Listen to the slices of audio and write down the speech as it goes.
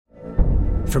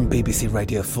From BBC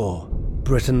Radio 4,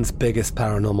 Britain's biggest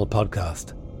paranormal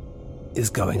podcast is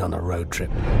going on a road trip.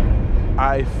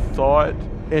 I thought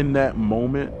in that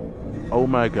moment, oh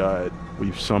my God,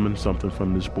 we've summoned something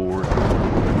from this board.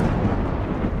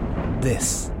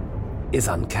 This is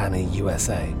Uncanny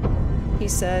USA. He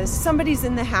says, somebody's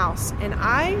in the house, and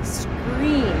I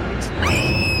screamed.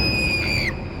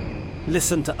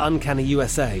 Listen to Uncanny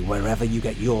USA wherever you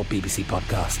get your BBC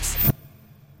podcasts,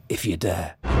 if you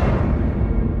dare.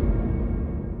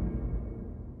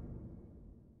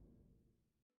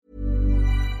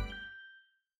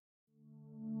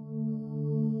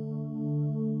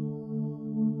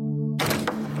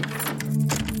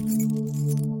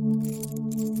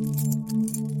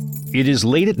 It is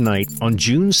late at night on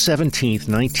June 17,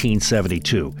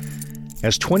 1972,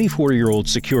 as 24-year-old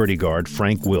security guard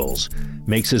Frank Wills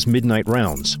makes his midnight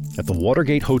rounds at the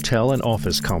Watergate Hotel and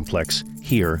Office Complex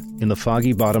here in the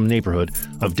Foggy Bottom neighborhood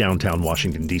of downtown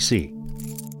Washington, D.C.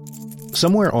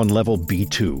 Somewhere on level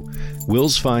B2,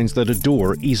 Wills finds that a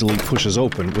door easily pushes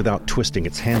open without twisting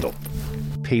its handle.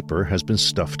 Paper has been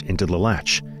stuffed into the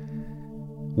latch.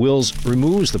 Wills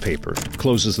removes the paper,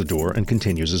 closes the door, and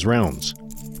continues his rounds.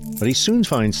 But he soon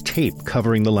finds tape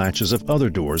covering the latches of other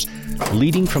doors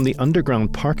leading from the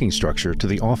underground parking structure to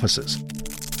the offices.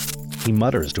 He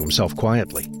mutters to himself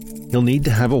quietly. He'll need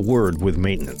to have a word with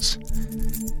maintenance.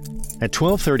 At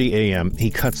 12:30 a.m.,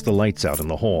 he cuts the lights out in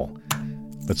the hall.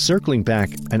 But circling back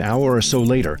an hour or so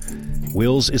later,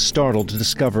 Wills is startled to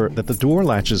discover that the door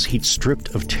latches he'd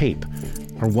stripped of tape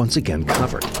are once again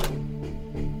covered.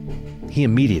 He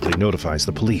immediately notifies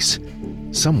the police.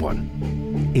 Someone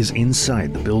is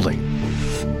inside the building.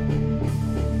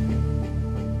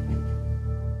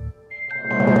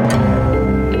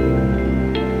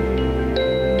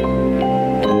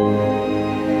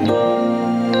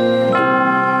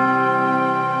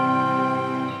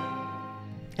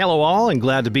 Hello all, and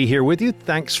glad to be here with you.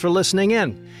 Thanks for listening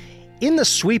in. In the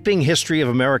sweeping history of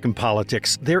American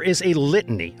politics, there is a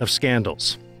litany of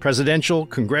scandals. Presidential,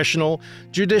 congressional,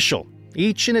 judicial,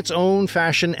 each in its own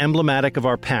fashion emblematic of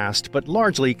our past, but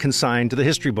largely consigned to the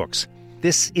history books.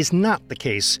 This is not the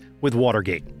case with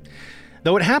Watergate.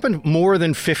 Though it happened more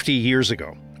than 50 years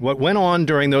ago, what went on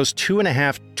during those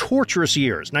 2.5 torturous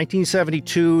years,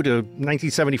 1972 to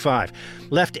 1975,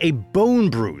 left a bone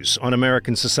bruise on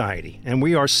American society, and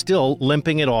we are still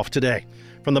limping it off today.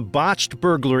 From the botched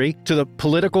burglary to the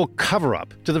political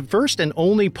cover-up to the first and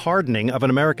only pardoning of an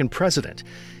American president,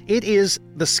 it is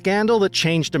the scandal that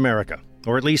changed America,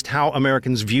 or at least how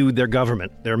Americans viewed their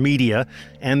government, their media,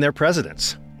 and their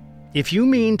presidents. If you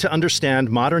mean to understand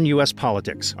modern U.S.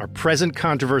 politics, our present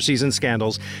controversies and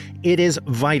scandals, it is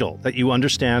vital that you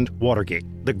understand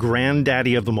Watergate, the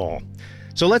granddaddy of them all.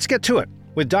 So let's get to it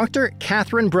with Dr.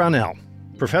 Catherine Brownell,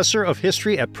 professor of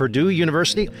history at Purdue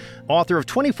University, author of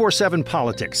 24/7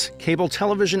 Politics, Cable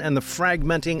Television, and the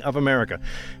Fragmenting of America.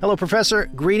 Hello, Professor.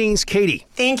 Greetings, Katie.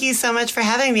 Thank you so much for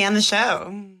having me on the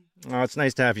show. Oh, it's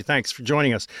nice to have you. Thanks for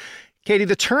joining us. Katie,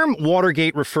 the term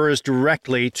Watergate refers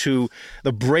directly to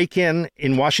the break-in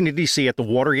in Washington, D.C. at the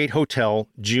Watergate Hotel,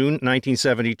 June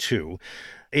 1972.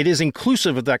 It is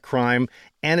inclusive of that crime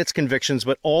and its convictions,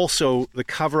 but also the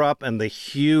cover-up and the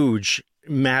huge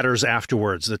matters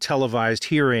afterwards, the televised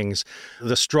hearings,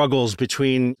 the struggles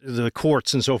between the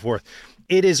courts and so forth.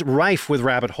 It is rife with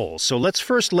rabbit holes. So let's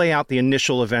first lay out the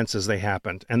initial events as they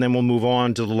happened, and then we'll move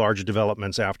on to the larger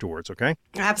developments afterwards, okay?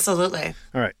 Absolutely.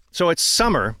 All right. So it's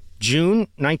summer, June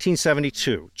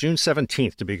 1972, June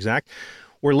 17th to be exact.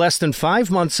 We're less than 5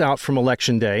 months out from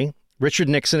Election Day, Richard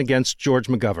Nixon against George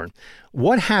McGovern.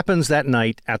 What happens that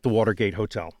night at the Watergate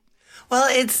Hotel? Well,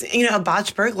 it's, a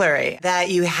botched burglary that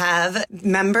you have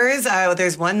members.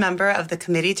 There's one member of the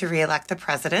committee to reelect the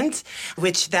president,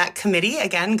 which that committee,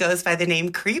 again, goes by the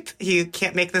name CREEP. You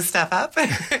can't make this stuff up.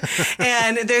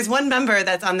 And there's one member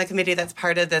that's on the committee that's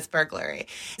part of this burglary.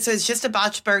 So it's just a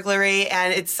botched burglary,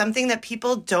 and it's something that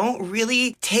people don't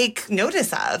really take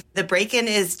notice of. The break-in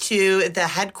is to the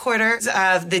headquarters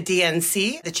of the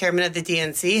DNC, the chairman of the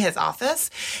DNC, his office.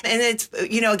 And it's,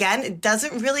 again, it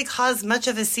doesn't really cause much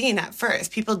of a scene at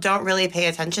first. People don't really pay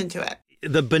attention to it.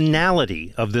 The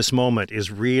banality of this moment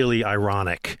is really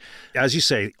ironic. As you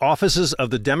say, offices of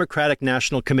the Democratic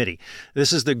National Committee.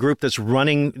 This is the group that's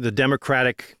running the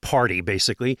Democratic Party,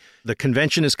 basically. The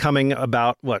convention is coming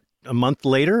about, a month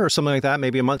later or something like that,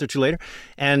 maybe a month or two later.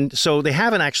 And so they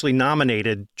haven't actually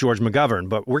nominated George McGovern,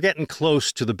 but we're getting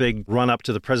close to the big run-up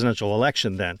to the presidential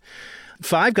election then.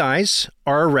 5 guys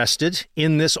are arrested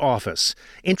in this office.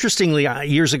 Interestingly,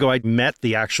 years ago, I met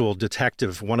the actual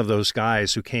detective, one of those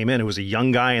guys who came in. It was a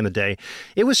young guy in the day.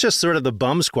 It was just sort of the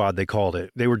bum squad, they called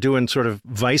it. They were doing sort of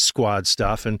vice squad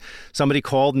stuff. And somebody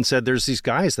called and said, there's these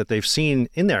guys that they've seen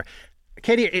in there.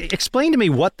 Katie, explain to me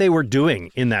what they were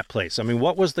doing in that place. I mean,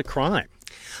 what was the crime?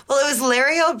 Well, it was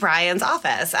Larry O'Brien's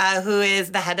office, who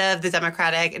is the head of the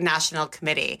Democratic National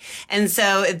Committee. And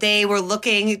so they were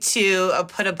looking to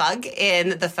put a bug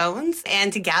in the phones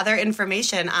and to gather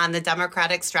information on the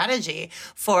Democratic strategy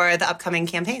for the upcoming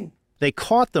campaign. They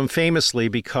caught them famously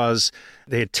because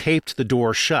they had taped the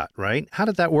door shut, right? How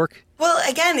did that work? Well,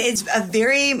 again, it's a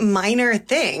very minor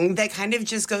thing that kind of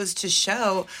just goes to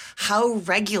show how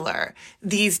regular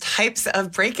these types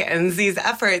of break-ins, these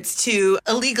efforts to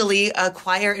illegally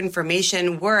acquire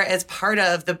information were as part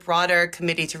of the broader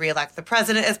committee to reelect the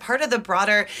president, as part of the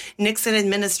broader Nixon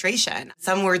administration.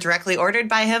 Some were directly ordered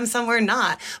by him, some were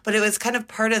not. But it was kind of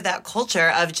part of that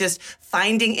culture of just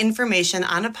finding information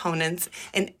on opponents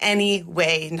in any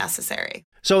way necessary.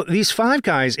 So these 5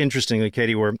 guys, interestingly,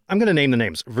 Katie, were, I'm going to name the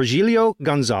names, Virgilio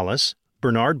Gonzalez,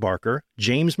 Bernard Barker,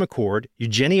 James McCord,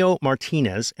 Eugenio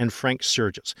Martinez, and Frank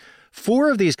Sturgis.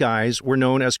 4 of these guys were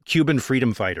known as Cuban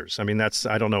freedom fighters. I mean,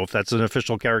 I don't know if that's an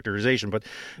official characterization, but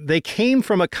they came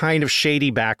from a kind of shady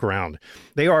background.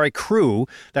 They are a crew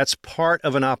that's part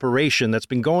of an operation that's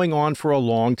been going on for a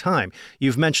long time.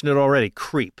 You've mentioned it already,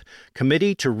 CREEP,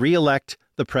 Committee to Re-elect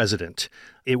the President.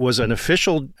 It was an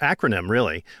official acronym,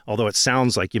 really, although it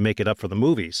sounds like you make it up for the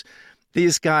movies.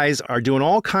 These guys are doing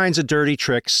all kinds of dirty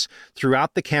tricks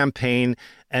throughout the campaign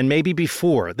and maybe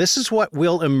before. This is what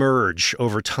will emerge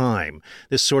over time,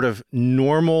 this sort of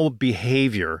normal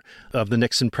behavior of the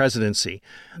Nixon presidency.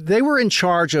 They were in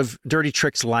charge of dirty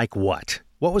tricks like what?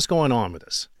 What was going on with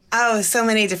this? Oh, so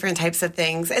many different types of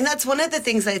things. And that's one of the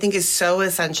things that I think is so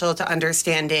essential to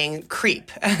understanding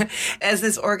CREEP as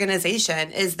this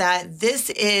organization, is that this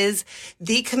is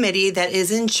the committee that is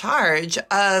in charge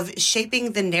of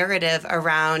shaping the narrative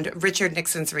around Richard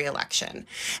Nixon's reelection.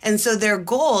 And so their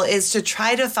goal is to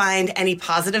try to find any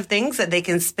positive things that they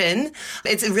can spin.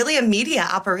 It's really a media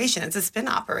operation. It's a spin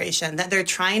operation that they're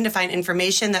trying to find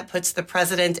information that puts the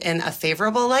president in a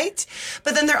favorable light.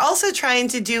 But then they're also trying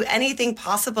to do anything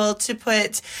possible to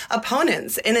put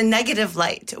opponents in a negative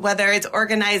light, whether it's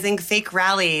organizing fake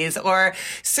rallies or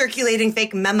circulating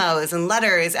fake memos and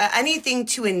letters, anything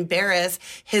to embarrass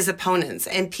his opponents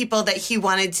and people that he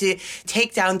wanted to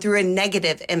take down through a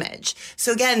negative image.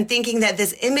 So again, thinking that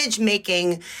this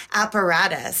image-making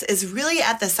apparatus is really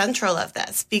at the central of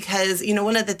this, because,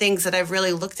 one of the things that I've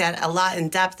really looked at a lot in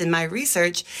depth in my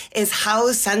research is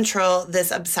how central this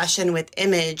obsession with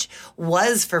image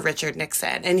was for Richard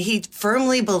Nixon. And he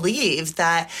firmly believed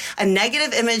that a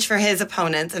negative image for his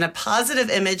opponents and a positive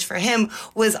image for him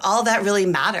was all that really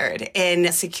mattered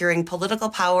in securing political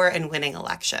power and winning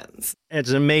elections.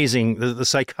 It's amazing. The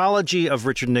psychology of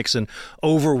Richard Nixon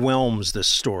overwhelms this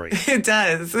story. It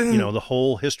does. The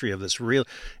whole history of this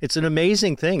it's an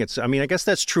amazing thing. I guess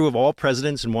that's true of all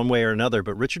presidents in one way or another,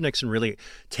 but Richard Nixon really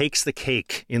takes the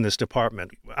cake in this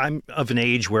department. I'm of an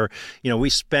age where, we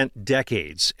spent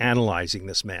decades analyzing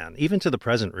this man, even to the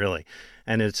present, really.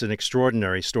 And it's an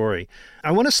extraordinary story.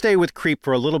 I want to stay with CREEP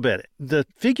for a little bit. The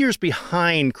figures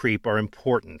behind CREEP are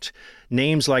important.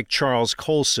 Names like Charles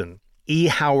Colson, E.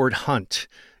 Howard Hunt,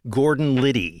 Gordon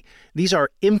Liddy. These are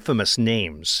infamous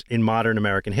names in modern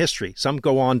American history. Some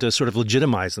go on to sort of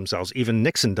legitimize themselves. Even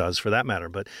Nixon does, for that matter.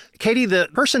 But, Katie, the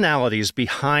personalities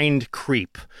behind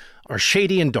CREEP are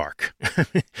shady and dark.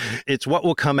 It's what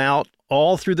will come out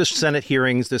all through the Senate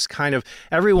hearings. This kind of,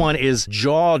 everyone is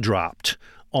jaw-dropped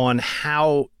on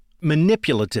how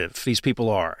manipulative these people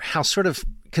are, how sort of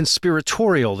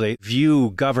conspiratorial they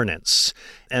view governance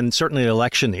and certainly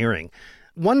electioneering.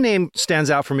 One name stands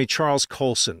out for me, Charles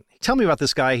Colson. Tell me about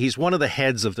this guy. He's one of the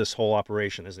heads of this whole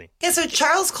operation, isn't he? Yeah, so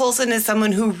Charles Colson is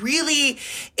someone who really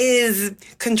is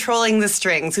controlling the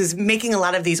strings, who's making a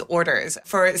lot of these orders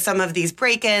for some of these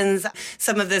break-ins,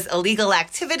 some of this illegal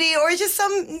activity, or just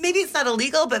maybe it's not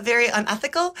illegal, but very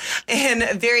unethical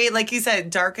and very, like you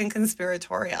said, dark and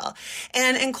conspiratorial.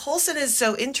 And Colson is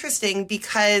so interesting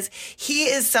because he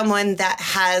is someone that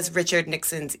has Richard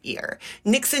Nixon's ear.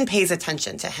 Nixon pays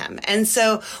attention to him. And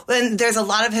so when there's a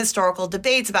lot of historical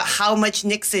debates about how much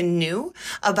Nixon knew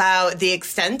about the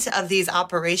extent of these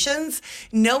operations,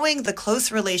 knowing the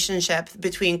close relationship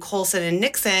between Colson and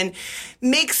Nixon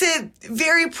makes it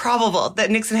very probable that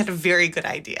Nixon had a very good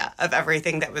idea of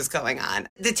everything that was going on.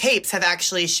 The tapes have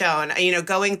actually shown,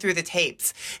 going through the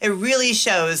tapes, it really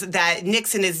shows that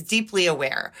Nixon is deeply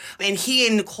aware. And he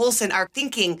and Colson are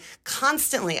thinking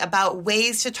constantly about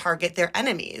ways to target their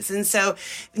enemies. And so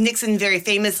Nixon very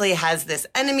famously has this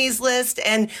enemies list,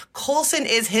 and Colson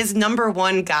is his number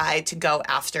one guy to go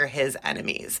after his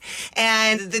enemies.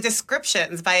 And the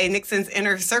descriptions by Nixon's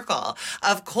inner circle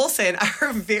of Colson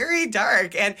are very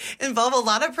dark and involve a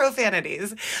lot of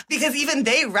profanities, because even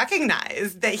they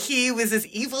recognize that he was this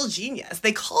evil genius.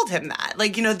 They called him that.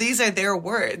 These are their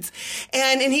words.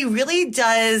 And he really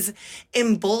does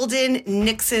embolden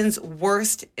Nixon's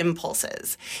worst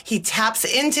impulses. He taps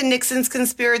into Nixon's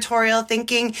conspiratorial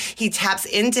thinking. He taps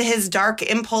into his dark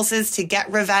impulses to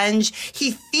get revenge.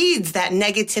 He feeds that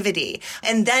negativity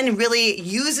and then really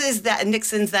uses that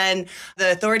Nixon's then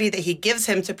the authority that he gives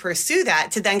him to pursue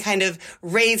that, to then kind of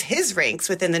raise his ranks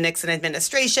within the Nixon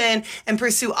administration and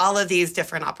pursue all of these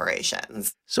different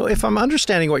operations. So if I'm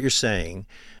understanding what you're saying,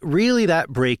 really that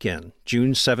break-in,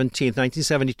 June 17th,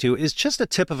 1972, is just a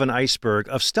tip of an iceberg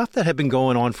of stuff that had been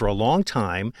going on for a long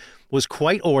time, was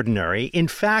quite ordinary. In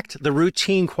fact, the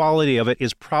routine quality of it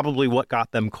is probably what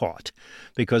got them caught,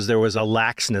 because there was a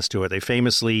laxness to it. They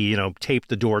famously, taped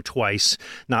the door twice,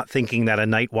 not thinking that a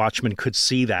night watchman could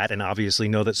see that and obviously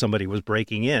know that somebody was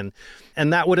breaking in.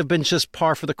 And that would have been just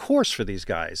par for the course for these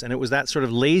guys. And it was that sort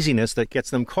of laziness that gets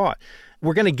them caught.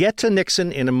 We're going to get to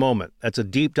Nixon in a moment. That's a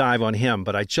deep dive on him,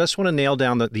 but I just want to nail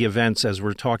down the events as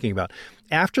we're talking about.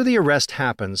 After the arrest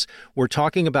happens, we're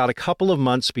talking about a couple of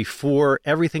months before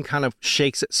everything kind of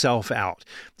shakes itself out.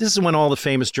 This is when all the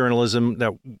famous journalism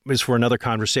that is for another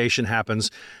conversation happens,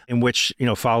 in which,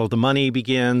 Follow the Money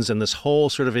begins, and this whole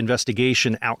sort of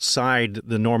investigation outside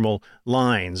the normal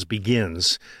lines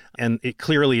begins. And it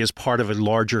clearly is part of a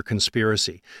larger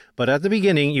conspiracy. But at the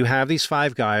beginning, you have these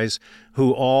five guys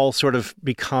who all sort of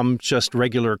become just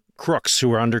regular crooks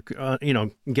who are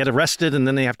get arrested, and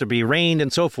then they have to be arraigned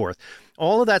and so forth.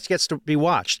 All of that gets to be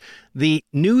watched. The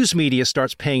news media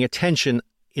starts paying attention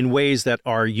in ways that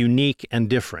are unique and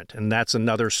different. And that's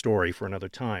another story for another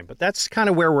time. But that's kind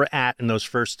of where we're at in those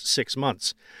first 6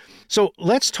 months. So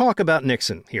let's talk about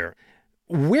Nixon here.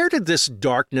 Where did this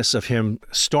darkness of him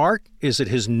start? Is it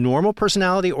his normal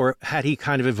personality, or had he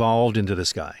kind of evolved into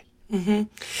this guy? Mm-hmm.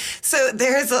 So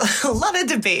there's a lot of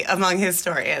debate among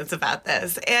historians about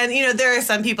this. And, there are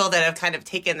some people that have kind of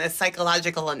taken this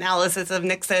psychological analysis of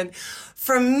Nixon.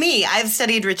 For me, I've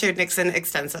studied Richard Nixon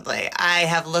extensively. I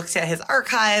have looked at his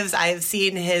archives. I've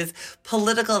seen his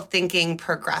political thinking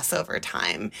progress over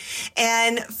time.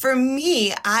 And for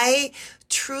me, I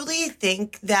truly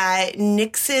think that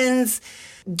Nixon's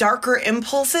darker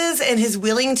impulses and his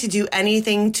willing to do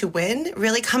anything to win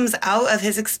really comes out of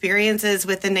his experiences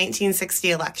with the 1960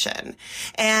 election.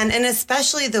 And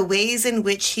especially the ways in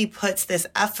which he puts this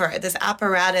effort, this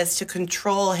apparatus to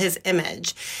control his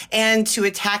image and to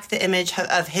attack the image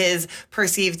of his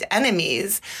perceived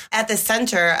enemies at the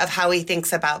center of how he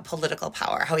thinks about political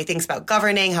power, how he thinks about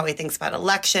governing, how he thinks about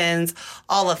elections,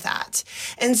 all of that.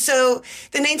 And so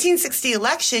the 1960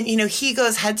 election, he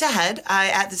goes head to head.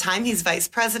 At the time, he's vice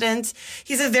president.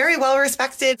 He's a very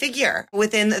well-respected figure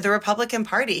within the Republican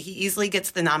Party. He easily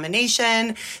gets the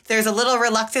nomination. There's a little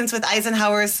reluctance with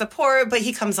Eisenhower's support, but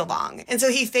he comes along. And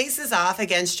so he faces off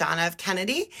against John F.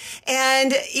 Kennedy.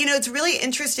 And, it's really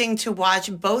interesting to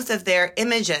watch both of their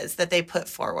images that they put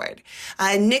forward.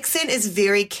 Nixon is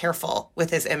very careful with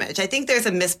his image. I think there's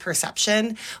a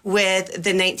misperception with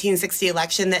the 1960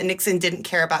 election that Nixon didn't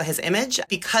care about his image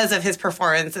because of his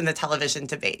performance in the television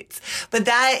debates. But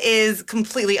that is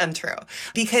completely untrue,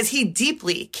 because he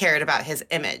deeply cared about his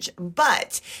image.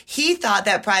 But he thought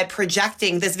that by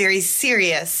projecting this very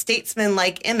serious,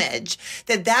 statesman-like image,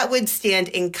 that would stand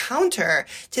in counter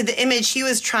to the image he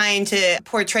was trying to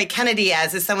portray Kennedy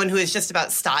as someone who is just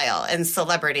about style and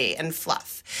celebrity and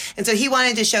fluff. And so he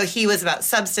wanted to show he was about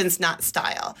substance, not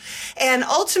style. And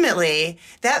ultimately,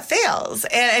 that fails.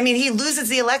 And he loses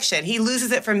the election. He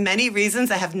loses it for many reasons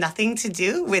that have nothing to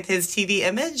do with his TV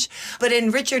image. But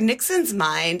in Richard Nixon's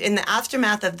mind, in the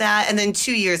aftermath of that, and then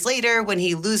 2 years later, when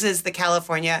he loses the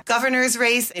California governor's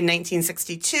race in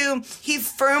 1962, he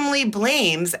firmly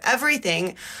blames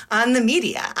everything on the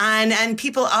media, and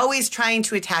people always trying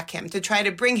to attack him, to try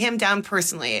to bring him down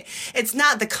personally. It's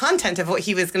not the content of what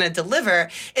he was going to deliver.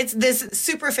 It's this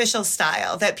superficial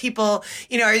style that people,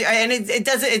 and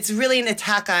it's really an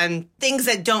attack on things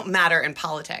that don't matter in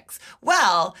politics.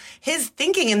 Well, his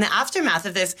thinking in the aftermath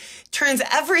of this turns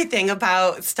everything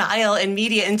about style and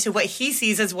media into what he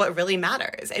sees as what really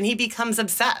matters. And he becomes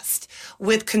obsessed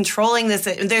with controlling this.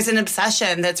 There's an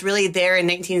obsession that's really there in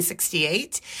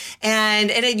 1968.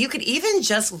 And you could even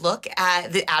just look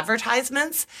at the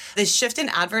advertisements, the shift in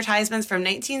advertisements from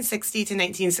 1960 to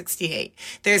 1968.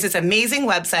 There's this amazing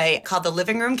website called The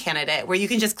Living Room Candidate where you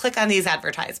can just click on these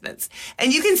advertisements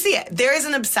and you can see it. There is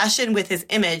an obsession with his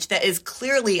image that is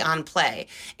clearly on play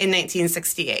in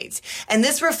 1968. And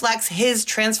this reflects his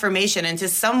transformation into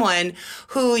someone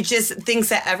who just thinks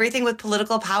that everything with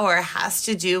political power has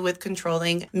to do with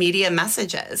controlling media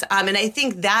messages. And I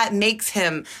think that makes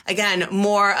him, again,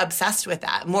 more obsessed with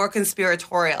that, more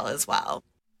conspiratorial as well.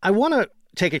 I want to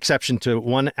take exception to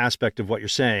one aspect of what you're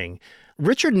saying.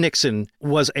 Richard Nixon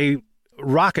was a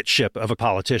rocket ship of a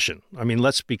politician. I mean,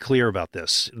 let's be clear about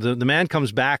this. The man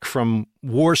comes back from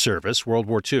war service, World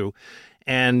War II,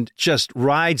 and just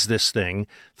rides this thing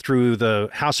through the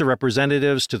House of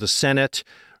Representatives to the Senate,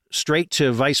 straight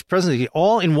to vice presidency,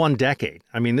 all in one decade.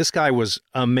 I mean, this guy was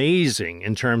amazing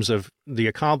in terms of the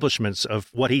accomplishments of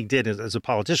what he did as a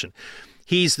politician.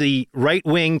 He's the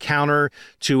right-wing counter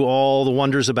to all the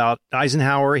wonders about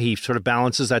Eisenhower. He sort of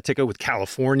balances that ticket with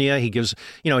California. He gives,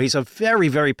 he's a very,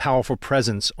 very powerful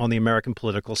presence on the American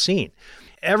political scene.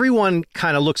 Everyone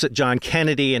kind of looks at John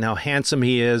Kennedy and how handsome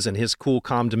he is and his cool,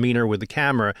 calm demeanor with the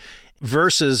camera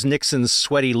versus Nixon's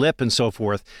sweaty lip and so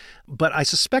forth. But I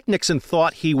suspect Nixon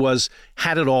thought he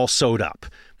had it all sewed up.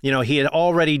 He had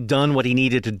already done what he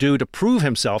needed to do to prove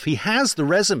himself. He has the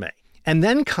resume. And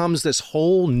then comes this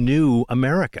whole new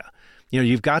America.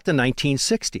 You've got the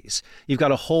 1960s. You've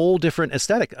got a whole different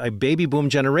aesthetic. A baby boom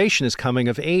generation is coming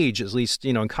of age, at least,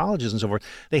 in colleges and so forth.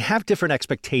 They have different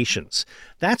expectations.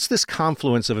 That's this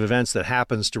confluence of events that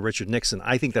happens to Richard Nixon.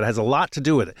 I think that has a lot to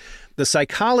do with it. The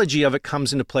psychology of it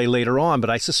comes into play later on, but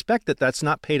I suspect that that's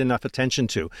not paid enough attention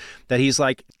to. That he's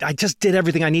like, I just did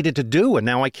everything I needed to do, and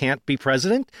now I can't be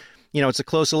president. It's a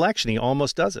close election. He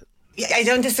almost does it. I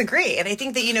don't disagree. And I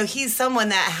think that, he's someone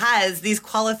that has these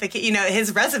qualifications,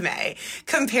 his resume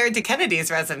compared to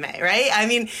Kennedy's resume, right? I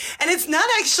mean, and it's not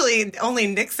actually only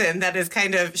Nixon that is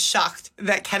kind of shocked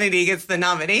that Kennedy gets the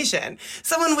nomination.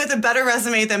 Someone with a better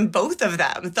resume than both of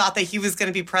them thought that he was going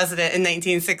to be president in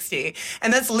 1960.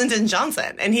 And that's Lyndon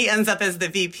Johnson. And he ends up as the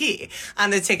VP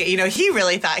on the ticket. He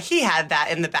really thought he had that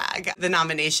in the bag, the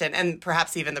nomination and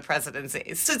perhaps even the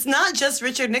presidency. So it's not just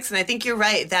Richard Nixon. I think you're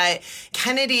right that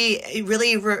Kennedy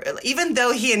really, even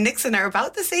though he and Nixon are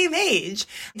about the same age,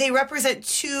 they represent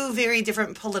two very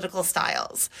different political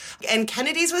styles. And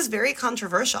Kennedy's was very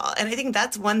controversial. And I think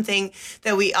that's one thing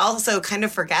that we also kind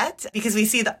of forget because we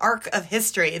see the arc of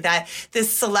history that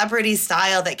this celebrity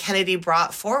style that Kennedy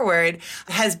brought forward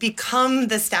has become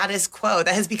the status quo,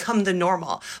 that has become the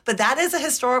normal. But that is a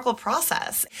historical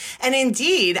process. And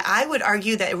indeed, I would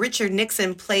argue that Richard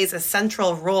Nixon plays a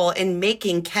central role in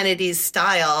making Kennedy's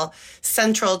style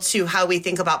central to how we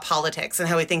think about politics and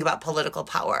how we think about political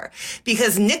power.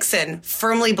 Because Nixon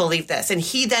firmly believed this, and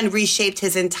he then reshaped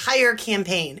his entire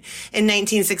campaign in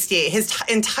 1968, his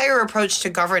entire approach to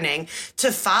governing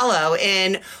to follow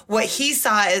in what he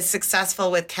saw as successful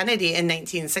with Kennedy in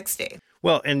 1960.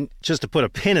 Well, and just to put a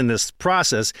pin in this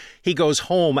process, he goes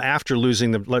home after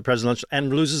losing the presidential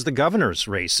and loses the governor's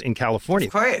race in California.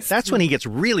 Of course. That's when he gets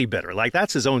really bitter. Like,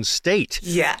 that's his own state.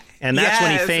 Yeah. And that's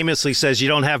when he famously says, you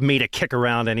don't have me to kick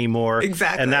around anymore.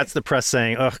 Exactly. And that's the press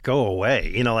saying, ugh, go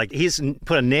away. He's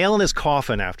put a nail in his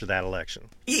coffin after that election.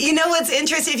 What's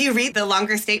interesting if you read the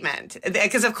longer statement,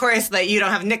 because of course that you don't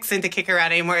have Nixon to kick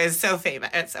around anymore is so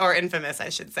famous, or infamous, I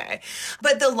should say.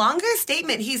 But the longer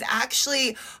statement, he's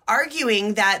actually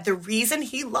arguing that the reason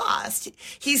he lost,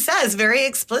 he says very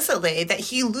explicitly that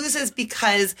he loses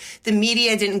because the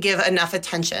media didn't give enough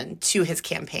attention to his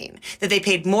campaign, that they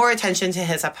paid more attention to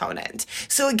his opponent.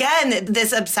 So again,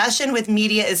 this obsession with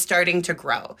media is starting to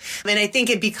grow. And I think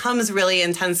it becomes really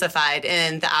intensified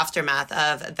in the aftermath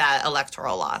of that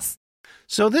electoral loss.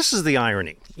 So this is the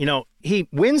irony. He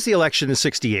wins the election in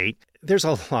 68. There's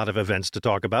a lot of events to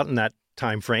talk about in that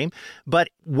time frame. But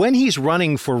when he's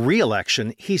running for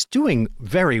re-election, he's doing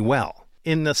very well.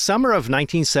 In the summer of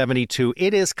 1972,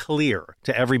 it is clear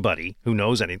to everybody who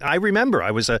knows anything. I remember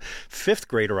I was a fifth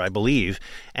grader, I believe,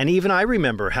 and even I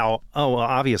remember how,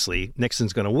 obviously,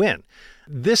 Nixon's going to win.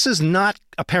 This is not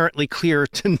apparently clear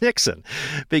to Nixon,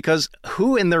 because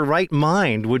who in their right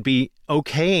mind would be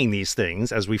okaying these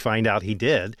things, as we find out he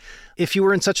did, if you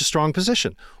were in such a strong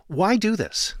position? Why do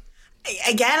this?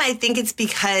 Again, I think it's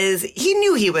because he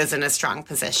knew he was in a strong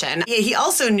position. He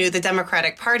also knew the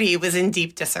Democratic Party was in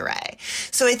deep disarray.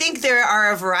 So I think there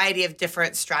are a variety of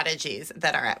different strategies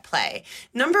that are at play.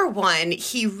 Number one,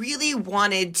 he really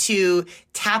wanted to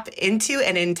tap into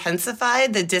and intensify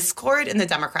the discord in the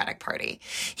Democratic Party.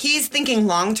 He's thinking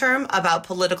long-term about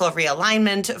political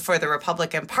realignment for the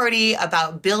Republican Party,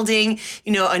 about building,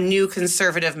 a new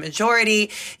conservative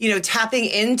majority, tapping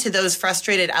into those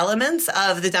frustrated elements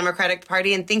of the Democratic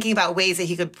Party and thinking about ways that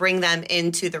he could bring them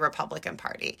into the Republican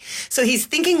Party. So he's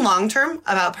thinking long-term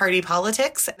about party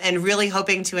politics and really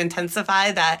hoping to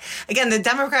intensify that. Again, the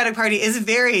Democratic Party is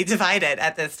very divided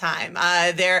at this time.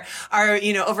 There are,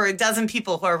 over a dozen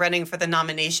people who are running for the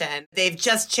nomination. They've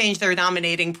just changed their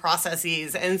nominating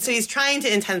processes. And so he's trying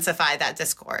to intensify that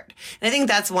discord. And I think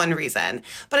that's one reason.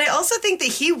 But I also think that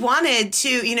he wanted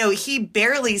to, he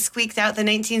barely squeaked out the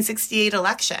 1968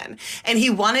 election. And he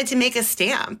wanted to make a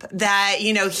stamp that,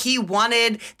 he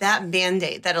wanted that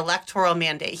mandate, that electoral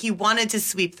mandate. He wanted to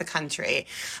sweep the country.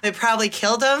 It probably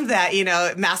killed him that,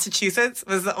 Massachusetts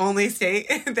was the only state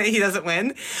that he doesn't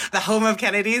win, the home of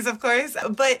Kennedy's, of course.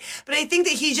 But I think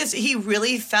that he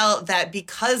really felt that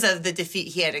because of the defeat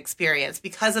he had experienced,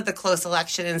 because of the close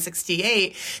election in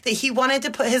 68, that he wanted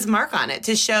to put his mark on it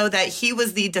to show that he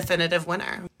was the definitive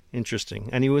winner. Interesting.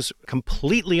 And he was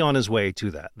completely on his way to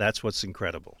that. That's what's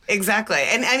incredible. Exactly.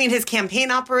 And I mean, his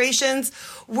campaign operations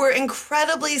were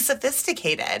incredibly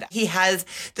sophisticated. He has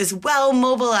this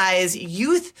well-mobilized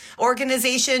youth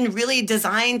organization really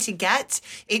designed to get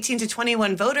 18 to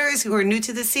 21 voters who are new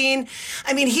to the scene.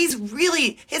 I mean,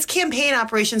 his campaign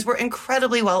operations were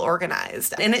incredibly well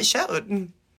organized, and it showed.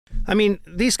 I mean,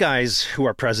 these guys who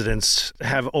are presidents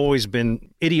have always been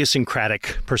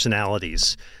idiosyncratic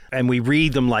personalities, and we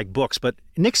read them like books. But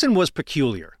Nixon was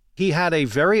peculiar. He had a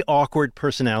very awkward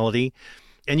personality,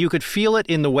 and you could feel it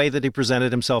in the way that he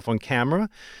presented himself on camera.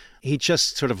 He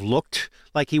just sort of looked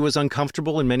like he was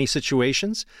uncomfortable in many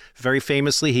situations. Very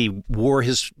famously, he wore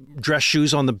his dress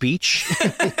shoes on the beach,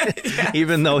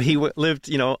 even though he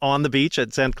lived, on the beach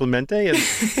at San Clemente. And,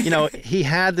 he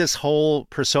had this whole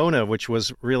persona, which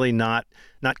was really not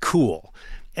cool.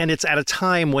 And it's at a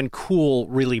time when cool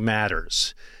really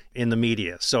matters in the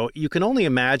media. So you can only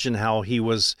imagine how he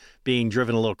was being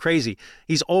driven a little crazy.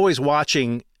 He's always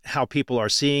watching how people are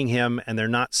seeing him, and they're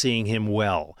not seeing him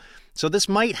well. So this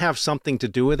might have something to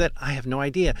do with it. I have no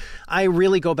idea. I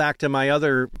really go back to my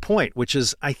other point, which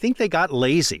is I think they got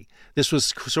lazy. This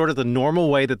was sort of the normal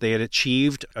way that they had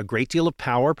achieved a great deal of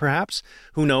power, perhaps.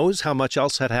 Who knows how much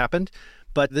else had happened?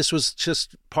 But this was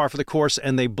just par for the course,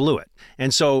 and they blew it.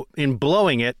 And so in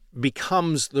blowing it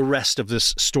becomes the rest of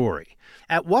this story.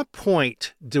 At what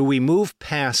point do we move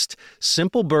past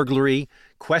simple burglary,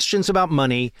 questions about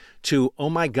money, to, oh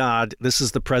my God, this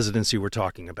is the presidency we're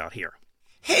talking about here?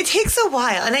 It takes a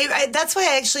while. And that's why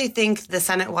I actually think the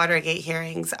Senate Watergate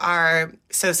hearings are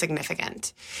so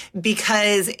significant,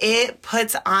 because it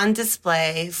puts on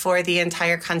display for the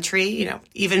entire country,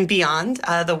 even beyond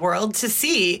the world, to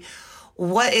see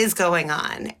what is going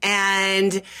on.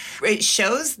 And it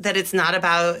shows that it's not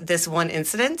about this one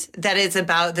incident, that it's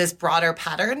about this broader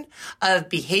pattern of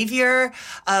behavior,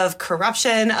 of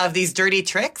corruption, of these dirty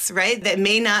tricks, right? That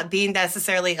may not be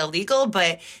necessarily illegal,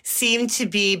 but seem to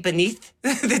be beneath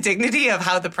the dignity of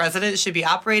how the president should be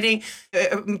operating.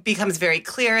 It becomes very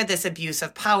clear this abuse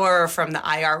of power from the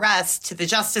IRS to the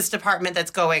Justice Department that's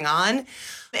going on.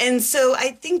 And so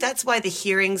I think that's why the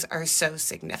hearings are so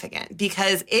significant,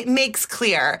 because it makes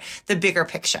clear the bigger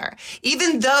picture.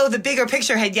 Even though the bigger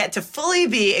picture had yet to fully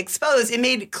be exposed, it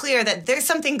made clear that there's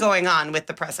something going on with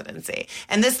the presidency.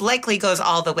 And this likely goes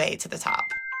all the way to the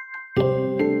top.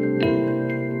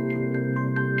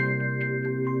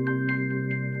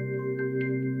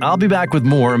 I'll be back with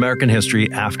more American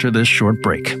history after this short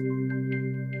break.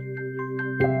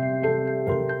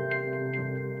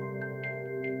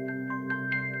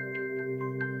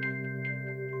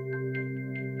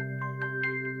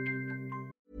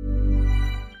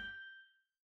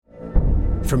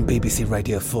 From BBC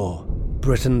Radio 4,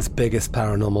 Britain's biggest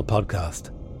paranormal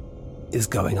podcast is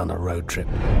going on a road trip.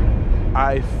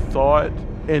 I thought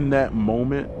in that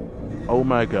moment, oh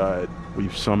my God,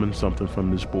 we've summoned something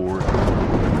from this board.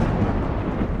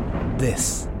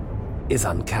 This is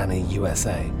Uncanny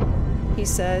USA. He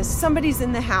says, somebody's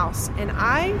in the house, and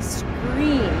I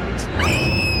screamed.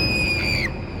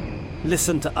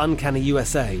 Listen to Uncanny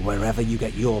USA wherever you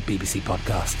get your BBC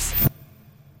podcasts,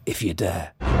 if you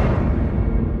dare.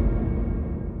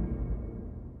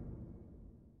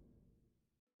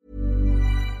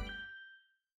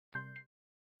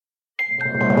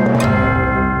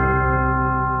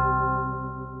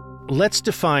 Let's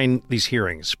define these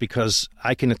hearings, because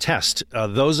I can attest,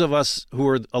 those of us who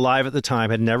were alive at the time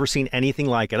had never seen anything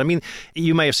like it. I mean,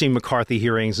 you may have seen McCarthy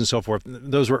hearings and so forth.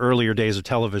 Those were earlier days of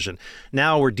television.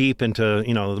 Now we're deep into,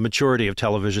 the maturity of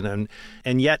television,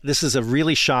 and yet this is a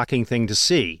really shocking thing to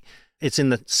see. It's in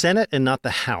the Senate and not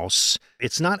the House.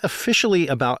 It's not officially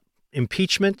about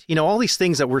impeachment. All these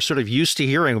things that we're sort of used to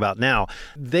hearing about now,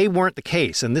 they weren't the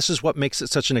case. And this is what makes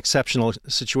it such an exceptional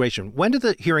situation. When did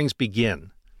the hearings begin?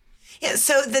 Yeah,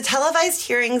 so the televised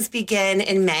hearings begin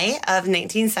in May of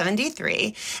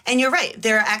 1973. And you're right,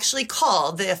 they're actually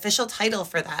called, the official title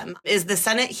for them is the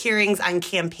Senate Hearings on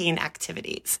Campaign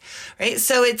Activities, right?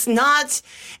 So it's not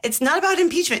about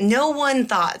impeachment. No one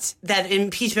thought that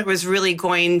impeachment was really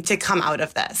going to come out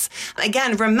of this.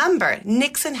 Again, remember,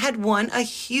 Nixon had won a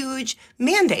huge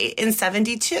mandate in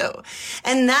 72.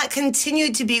 And that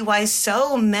continued to be why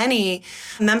so many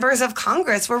members of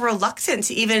Congress were reluctant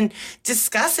to even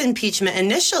discuss impeachment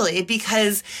initially,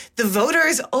 because the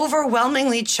voters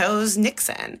overwhelmingly chose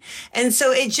Nixon. And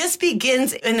so it just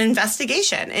begins an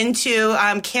investigation into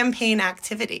campaign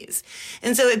activities.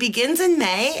 And so it begins in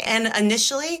May, and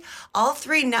initially all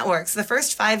three networks, the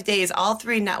first 5 days, all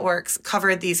three networks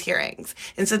covered these hearings.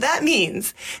 And so that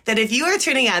means that if you are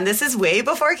tuning on, this is way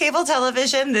before cable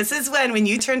television. This is when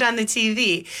you turned on the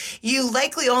TV, you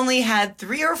likely only had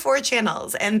 3 or 4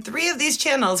 channels, and 3 of these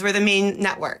channels were the main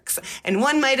networks. And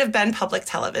one might have been public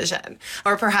television,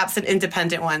 or perhaps an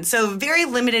independent one. So very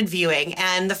limited viewing.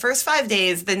 And the first 5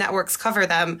 days, the networks cover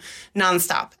them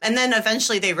nonstop. And then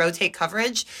eventually they rotate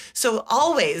coverage. So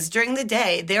always during the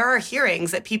day, there are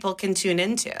hearings that people can tune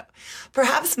into.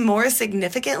 Perhaps more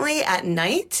significantly at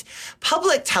night,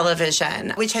 public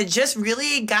television, which had just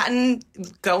really gotten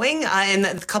going in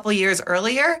a couple years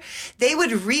earlier, they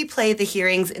would replay the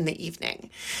hearings in the evening.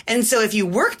 And so if you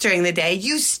worked during the day,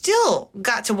 you still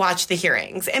got to watch the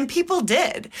hearings, and people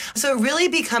did. So it really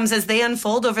becomes, as they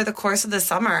unfold over the course of the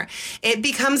summer, it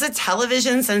becomes a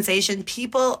television sensation.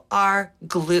 People are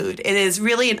glued. It is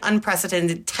really an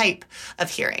unprecedented type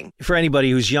of hearing. For anybody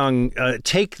who's young,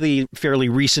 take the fairly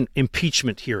recent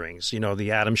impeachment hearings,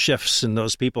 the Adam Schiffs and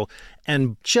those people,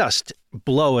 and just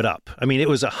blow it up. I mean, it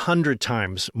was 100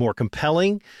 times more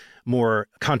compelling, more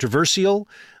controversial,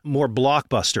 more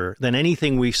blockbuster than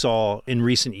anything we saw in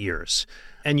recent years.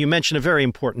 And you mentioned a very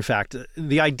important fact.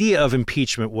 The idea of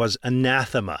impeachment was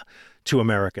anathema to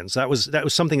Americans. That was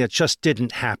something that just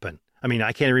didn't happen. I mean,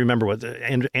 I can't remember what,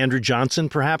 Andrew Johnson,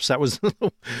 perhaps? That was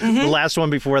the last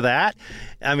one before that.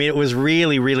 I mean, it was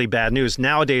really, really bad news.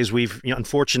 Nowadays, we've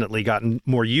unfortunately gotten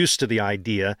more used to the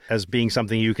idea as being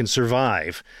something you can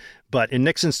survive. But in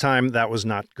Nixon's time, that was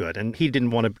not good. And he didn't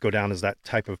want to go down as that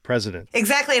type of president.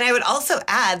 Exactly. And I would also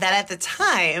add that at the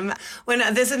time when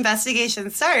this investigation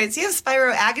starts, you have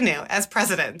Spiro Agnew as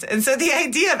president. And so the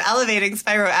idea of elevating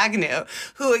Spiro Agnew,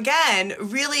 who, again,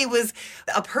 really was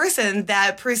a person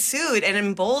that pursued and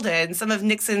emboldened some of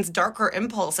Nixon's darker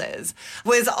impulses,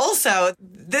 was also,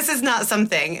 this is not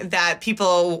something that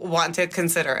people want to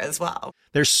consider as well.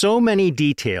 There's so many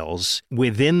details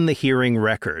within the hearing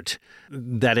record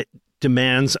that it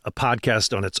demands a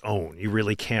podcast on its own. You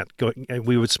really can't go.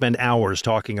 We would spend hours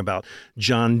talking about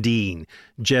John Dean,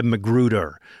 Jeb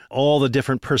Magruder, all the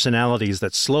different personalities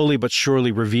that slowly but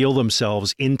surely reveal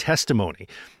themselves in testimony.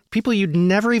 People you'd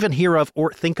never even hear of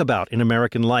or think about in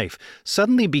American life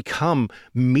suddenly become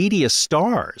media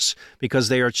stars because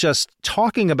they are just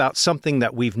talking about something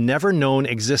that we've never known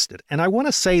existed. And I want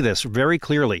to say this very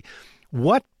clearly.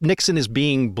 What Nixon is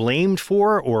being blamed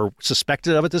for or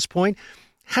suspected of at this point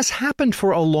has happened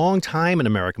for a long time in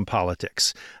American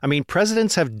politics. I mean,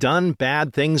 presidents have done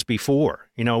bad things before.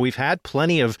 We've had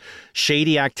plenty of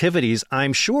shady activities,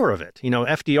 I'm sure of it.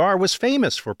 FDR was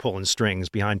famous for pulling strings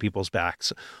behind people's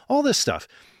backs, all this stuff.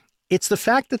 It's the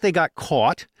fact that they got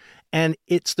caught, and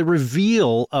it's the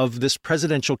reveal of this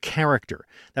presidential character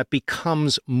that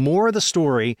becomes more the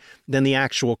story than the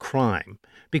actual crime.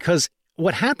 Because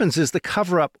what happens is the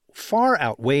cover-up far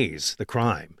outweighs the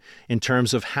crime in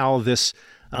terms of how this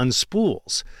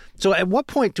unspools. So at what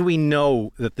point do we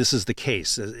know that this is the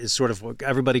case? Is sort of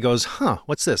everybody goes,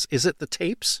 what's this? Is it the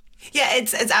tapes? Yeah,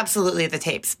 it's absolutely the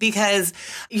tapes, because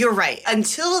you're right.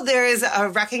 Until there is a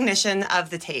recognition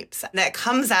of the tapes that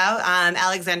comes out,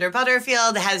 Alexander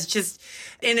Butterfield has just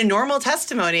in a normal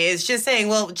testimony is just saying,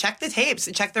 well, check the tapes,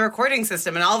 check the recording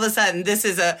system. And all of a sudden, this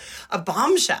is a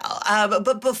bombshell.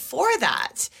 But before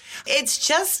that, it's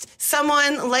just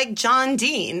someone like John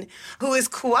Dean who is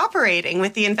cooperating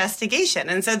with the investigation.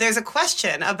 And so there's a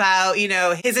question about,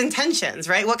 his intentions,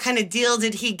 right? What kind of deal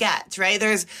did he get, right?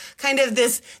 There's kind of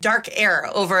this dark air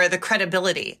over the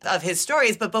credibility of his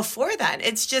stories. But before that,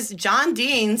 it's just John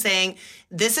Dean saying,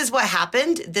 this is what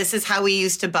happened. This is how we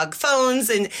used to bug phones.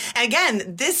 And again,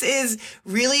 this is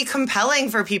really compelling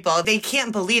for people. They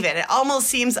can't believe it. It almost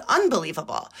seems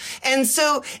unbelievable. And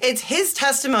so it's his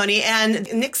testimony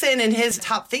and Nixon and his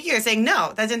top figure saying,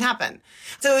 no, that didn't happen.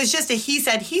 So it was just a he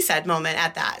said moment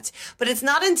at that. But it's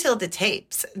not until the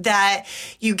tapes that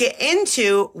you get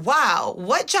into, wow,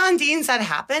 what John Dean said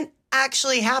happened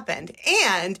actually happened.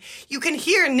 And you can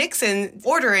hear Nixon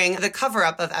ordering the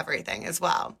cover-up of everything as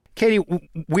well. Katie,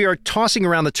 we are tossing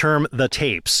around the term the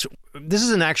tapes. This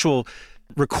is an actual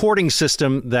recording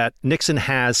system that Nixon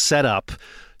has set up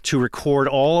to record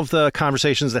all of the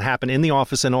conversations that happen in the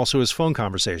office and also his phone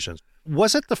conversations.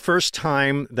 Was it the first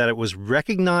time that it was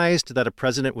recognized that a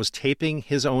president was taping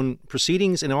his own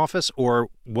proceedings in office, or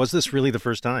was this really the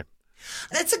first time?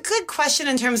 That's a good question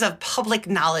in terms of public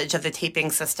knowledge of the taping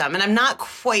system. And I'm not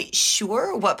quite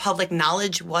sure what public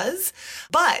knowledge was,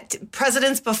 but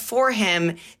presidents before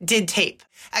him did tape.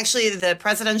 Actually, the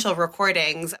presidential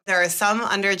recordings, there are some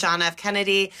under John F.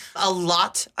 Kennedy, a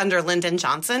lot under Lyndon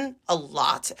Johnson, a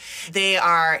lot. They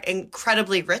are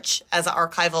incredibly rich as an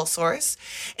archival source.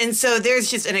 And so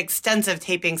there's just an extensive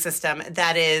taping system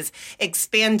that is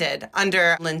expanded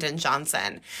under Lyndon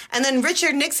Johnson. And then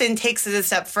Richard Nixon takes it a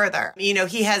step further.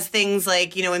 He has things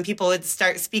like, when people would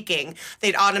start speaking,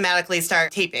 they'd automatically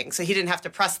start taping. So he didn't have to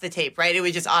press the tape, right? It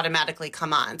would just automatically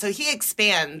come on. So he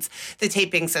expands the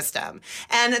taping system.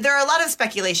 And there are a lot of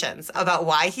speculations about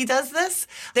why he does this.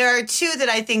 There are two that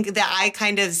I think that I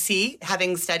kind of see,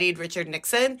 having studied Richard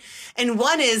Nixon. And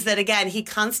one is that, again, he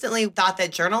constantly thought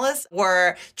that journalists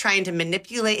were trying to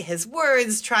manipulate his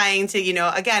words, trying to,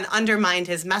 again, undermine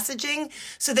his messaging,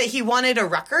 so that he wanted a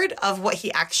record of what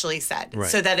he actually said. Right.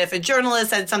 So that if a journalist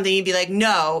said something, he'd be like,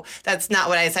 no, that's not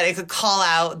what I said. It could call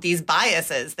out these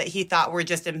biases that he thought were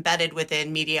just embedded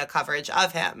within media coverage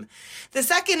of him. The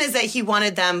second is that he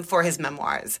wanted them for his memoirs,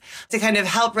 to kind of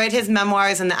help write his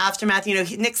memoirs in the aftermath.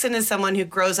 Nixon is someone who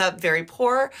grows up very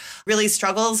poor, really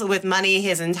struggles with money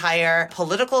his entire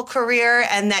political career,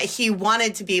 and that he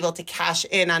wanted to be able to cash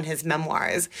in on his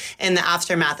memoirs in the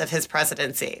aftermath of his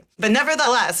presidency. But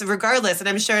nevertheless, regardless, and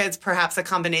I'm sure it's perhaps a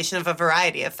combination of a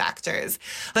variety of factors,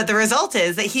 but the result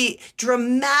is that he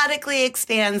dramatically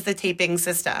expands the taping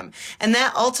system, and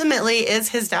that ultimately is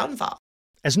his downfall.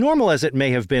 As normal as it may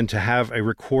have been to have a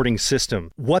recording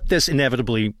system, what this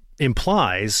inevitably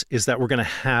implies is that we're going to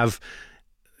have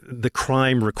the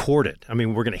crime recorded. I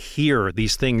mean, we're going to hear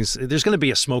these things. There's going to be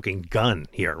a smoking gun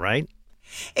here, right?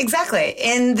 Exactly.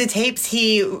 In the tapes,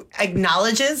 he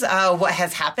acknowledges what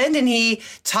has happened, and he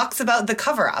talks about the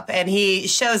cover-up, and he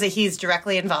shows that he's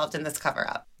directly involved in this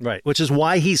cover-up. Right, which is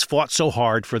why he's fought so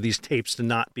hard for these tapes to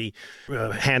not be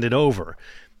handed over,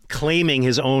 claiming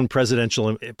his own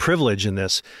presidential privilege in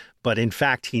this, but in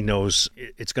fact, he knows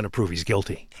it's going to prove he's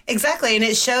guilty. Exactly. And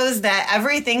it shows that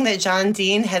everything that John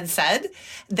Dean had said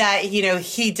that,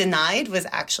 he denied was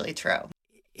actually true.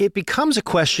 It becomes a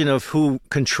question of who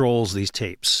controls these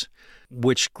tapes,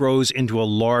 which grows into a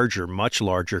larger, much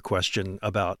larger question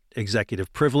about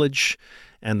executive privilege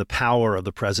and the power of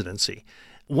the presidency.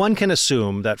 One can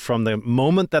assume that from the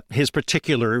moment that his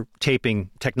particular taping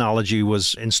technology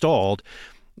was installed,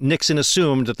 Nixon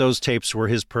assumed that those tapes were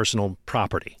his personal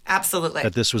property. Absolutely.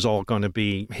 That this was all going to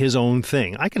be his own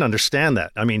thing. I can understand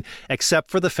that. I mean, except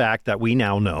for the fact that we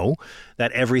now know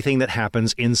that everything that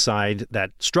happens inside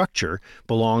that structure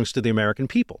belongs to the American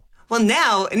people. Well,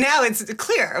 now it's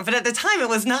clear, but at the time it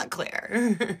was not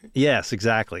clear. Yes,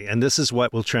 exactly. And this is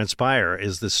what will transpire,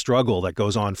 is the struggle that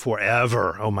goes on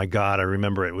forever. Oh, my God, I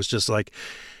remember it was just like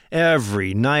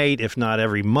every night, if not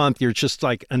every month, you're just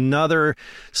like another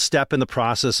step in the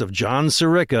process of John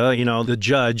Sirica, the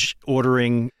judge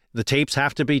ordering the tapes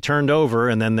have to be turned over,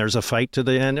 and then there's a fight to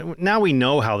the end. Now we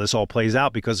know how this all plays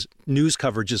out because news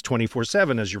coverage is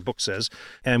 24/7, as your book says,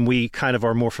 and we kind of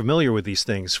are more familiar with these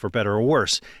things, for better or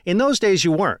worse. In those days,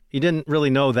 you weren't. You didn't really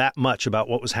know that much about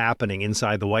what was happening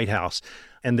inside the White House,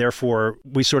 and therefore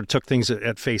we sort of took things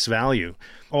at face value.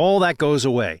 All that goes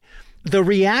away. The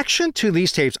reaction to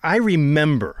these tapes, I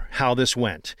remember how this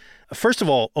went. First of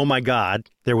all, oh my God,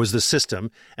 there was this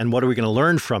system, and what are we going to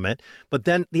learn from it? But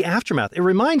then the aftermath, it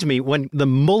reminds me when the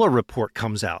Mueller report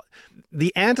comes out.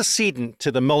 The antecedent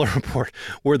to the Mueller report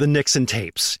were the Nixon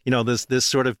tapes. You know, this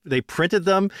sort of, they printed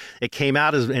them. It came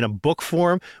out as in a book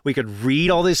form. We could read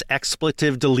all this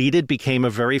expletive deleted, became a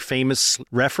very famous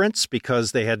reference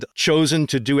because they had chosen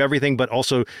to do everything, but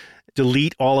also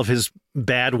delete all of his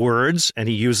bad words, and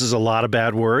he uses a lot of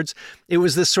bad words. It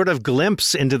was this sort of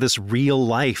glimpse into this real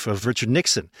life of Richard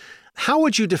Nixon. How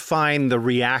would you define the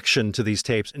reaction to these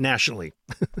tapes nationally?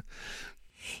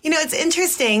 It's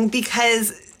interesting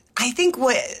because I think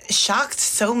what shocked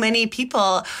so many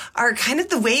people are kind of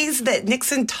the ways that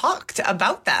Nixon talked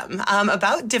about them,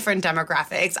 about different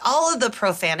demographics, all of the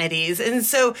profanities. And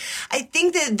so I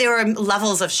think that there are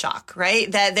levels of shock, right?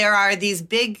 That there are these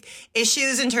big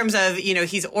issues in terms of,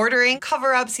 he's ordering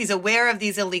cover-ups, he's aware of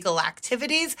these illegal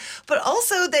activities, but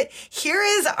also that here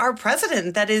is our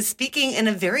president that is speaking in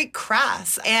a very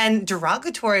crass and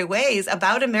derogatory ways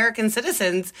about American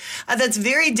citizens that's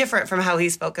very different from how he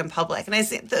spoke in public.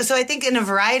 And so I think in a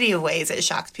variety of ways it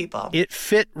shocked people. It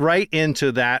fit right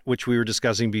into that which we were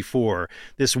discussing before,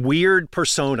 this weird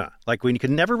persona. Like we could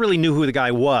never really knew who the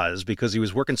guy was because he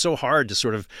was working so hard to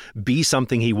sort of be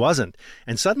something he wasn't.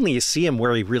 And suddenly you see him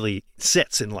where he really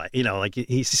sits in life, like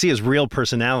you see his real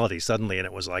personality suddenly. And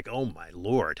it was like, oh my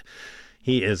Lord,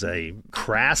 he is a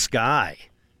crass guy.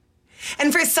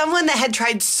 And for someone that had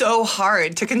tried so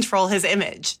hard to control his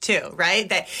image, too, right?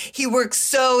 That he worked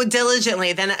so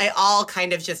diligently, then it all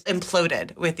kind of just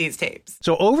imploded with these tapes.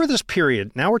 So over this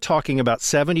period, now we're talking about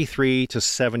 73 to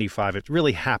 75. It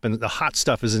really happened. The hot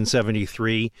stuff is in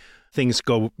 73. Things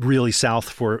go really south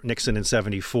for Nixon in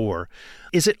 74.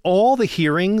 Is it all the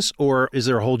hearings, or is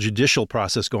there a whole judicial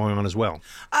process going on as well?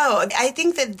 Oh, I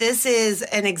think that this is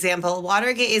an example.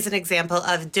 Watergate is an example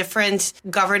of different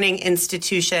governing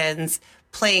institutions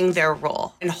playing their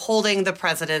role and holding the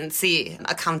presidency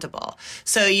accountable.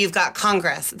 So you've got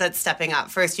Congress that's stepping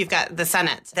up. First, you've got the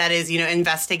Senate that is,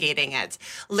 investigating it.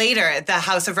 Later, the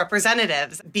House of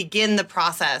Representatives begin the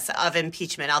process of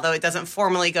impeachment. Although it doesn't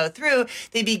formally go through,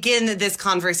 they begin this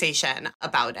conversation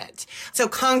about it. So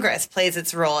Congress plays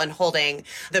its role in holding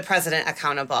the president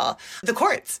accountable. The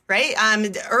courts, right?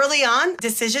 Early on,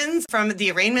 decisions from the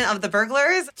arraignment of the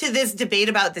burglars to this debate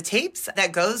about the tapes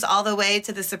that goes all the way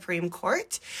to the Supreme Court.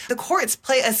 The courts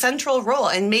play a central role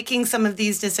in making some of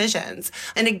these decisions.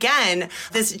 And again,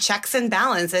 this checks and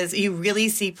balances you really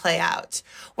see play out.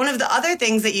 One of the other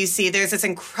things that you see, there's this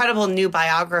incredible new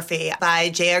biography by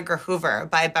J. Edgar Hoover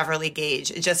by Beverly Gage.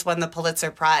 It just won the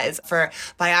Pulitzer Prize for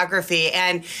biography.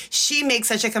 And she makes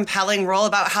such a compelling role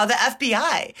about how the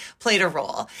FBI played a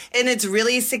role. And it's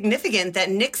really significant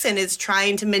that Nixon is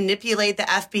trying to manipulate the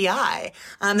FBI.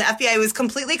 The FBI was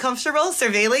completely comfortable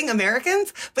surveilling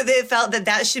Americans, but they felt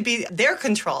that should be their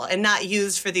control and not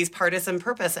used for these partisan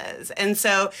purposes. And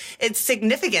so it's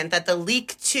significant that the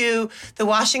leak to the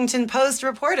Washington Post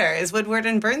reporters, Woodward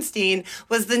and Bernstein,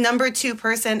 was the number 2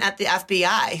 person at the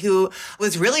FBI who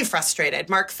was really frustrated,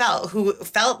 Mark Felt, who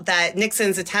felt that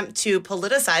Nixon's attempt to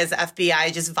politicize the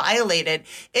FBI just violated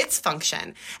its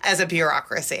function as a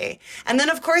bureaucracy. And then,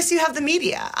 of course, you have the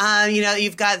media.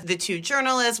 You've got the 2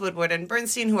 journalists, Woodward and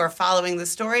Bernstein, who are following the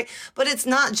story, but it's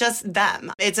not just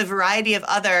them. It's a variety of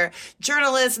other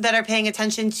journalists that are paying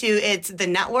attention to. It's the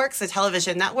networks, the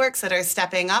television networks that are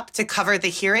stepping up to cover the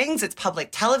hearings. It's public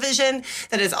television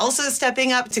that is also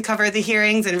stepping up to cover the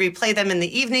hearings and replay them in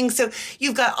the evening. So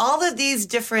you've got all of these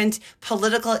different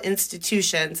political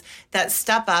institutions that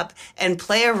step up and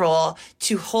play a role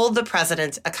to hold the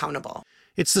president accountable.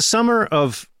 It's the summer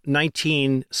of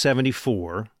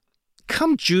 1974.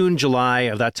 Come June, July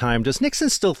of that time, does Nixon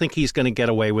still think he's going to get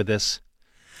away with this?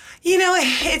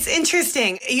 It's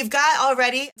interesting. You've got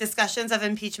already discussions of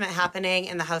impeachment happening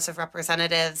in the House of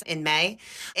Representatives in May.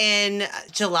 In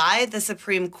July, the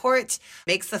Supreme Court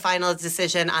makes the final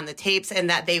decision on the tapes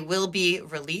and that they will be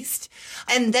released.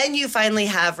 And then you finally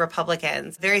have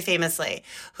Republicans, very famously,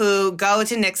 who go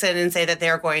to Nixon and say that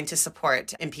they're going to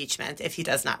support impeachment if he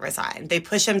does not resign. They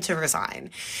push him to resign.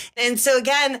 And so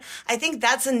again, I think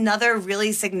that's another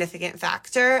really significant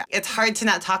factor. It's hard to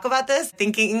not talk about this,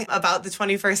 thinking about the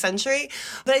 21st century.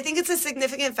 But I think it's a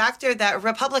significant factor that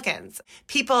Republicans,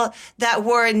 people that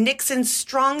were Nixon's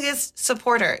strongest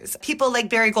supporters, people like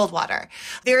Barry Goldwater,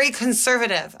 very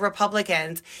conservative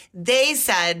Republicans, they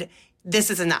said, this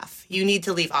is enough. You need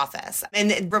to leave office.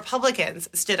 And Republicans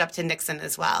stood up to Nixon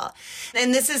as well.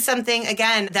 And this is something,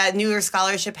 again, that newer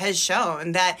scholarship has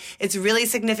shown that it's really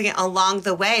significant along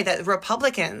the way that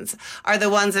Republicans are the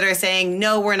ones that are saying,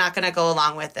 no, we're not going to go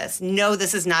along with this. No,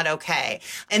 this is not okay.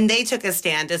 And they took a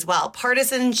stand as well.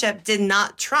 Partisanship did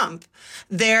not trump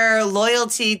their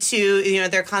loyalty to,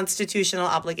 their constitutional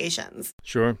obligations.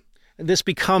 Sure. This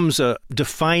becomes a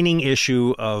defining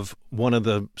issue of one of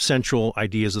the central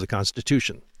ideas of the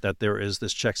Constitution, that there is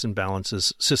this checks and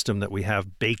balances system that we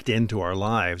have baked into our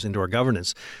lives, into our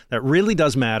governance, that really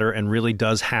does matter and really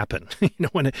does happen.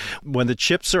 When the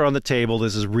chips are on the table,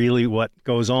 this is really what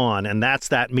goes on. And that's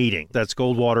that meeting. That's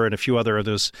Goldwater and a few other of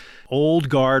those old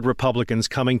guard Republicans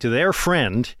coming to their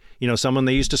friend, someone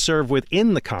they used to serve with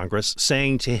in the Congress,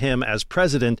 saying to him as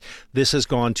president, this has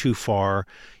gone too far.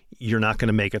 You're not going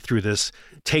to make it through this.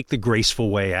 Take the graceful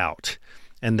way out.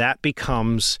 And that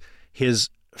becomes his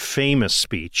famous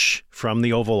speech from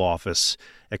the Oval Office,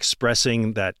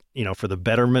 expressing that, for the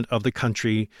betterment of the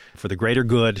country, for the greater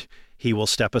good, he will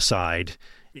step aside.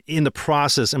 In the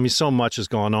process, so much has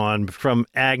gone on, from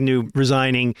Agnew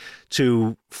resigning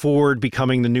to Ford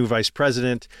becoming the new vice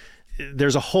president.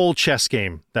 There's a whole chess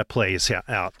game that plays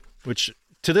out, which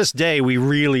to this day, we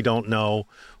really don't know.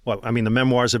 The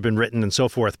memoirs have been written and so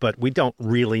forth, but we don't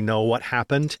really know what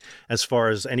happened as far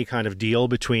as any kind of deal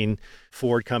between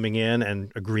Ford coming in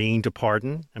and agreeing to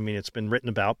pardon. It's been written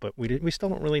about, but we still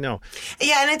don't really know.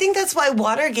 Yeah, and I think that's why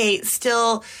Watergate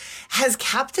still has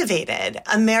captivated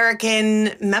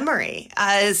American memory,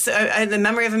 the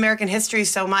memory of American history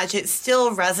so much. It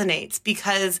still resonates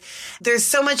because there's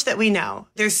so much that we know.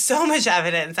 There's so much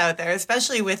evidence out there,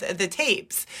 especially with the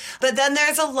tapes. But then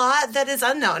there's a lot that is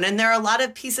unknown, and there are a lot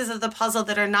of pieces of the puzzle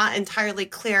that are not entirely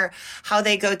clear how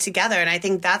they go together. And I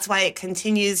think that's why it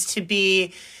continues to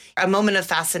be a moment of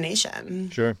fascination.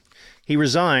 Sure. He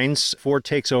resigns. Ford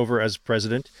takes over as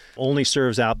president, only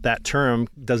serves out that term,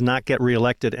 does not get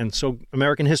reelected. And so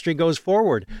American history goes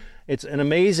forward. It's an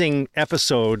amazing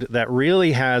episode that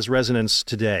really has resonance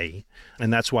today.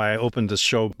 And that's why I opened this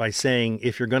show by saying,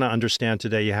 if you're going to understand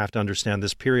today, you have to understand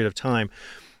this period of time.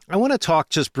 I want to talk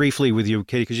just briefly with you,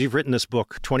 Katie, because you've written this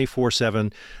book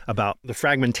 24/7 about the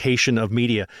fragmentation of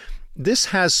media. This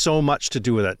has so much to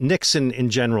do with it. Nixon in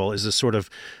general is a sort of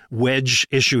wedge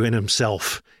issue in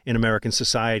himself in American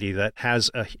society that has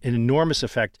an enormous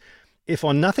effect, if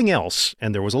on nothing else,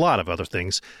 and there was a lot of other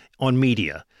things, on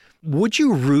media. Would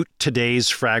you root today's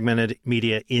fragmented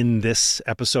media in this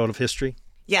episode of history?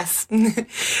 Yes.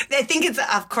 I think it's,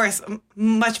 of course,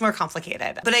 much more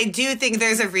complicated. But I do think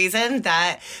there's a reason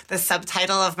that the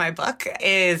subtitle of my book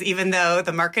is, even though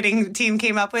the marketing team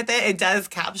came up with it, it does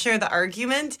capture the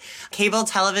argument, Cable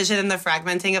Television and the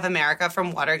Fragmenting of America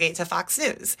from Watergate to Fox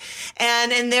News.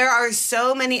 And there are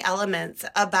so many elements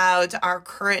about our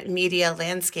current media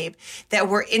landscape that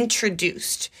were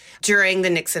introduced during the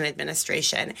Nixon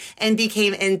administration and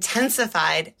became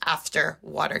intensified after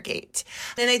Watergate.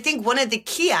 And I think one of the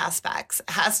key aspects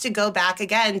has to go back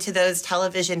again to those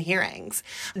television hearings,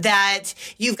 that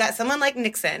you've got someone like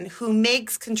Nixon who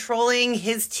makes controlling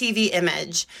his TV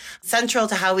image central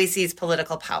to how he sees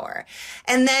political power.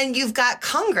 And then you've got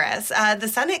Congress, the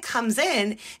Senate comes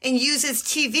in and uses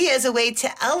TV as a way to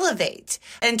elevate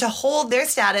and to hold their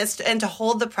status and to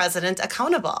hold the president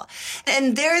accountable.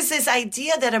 And there's this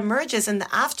idea that emerges in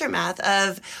the aftermath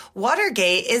of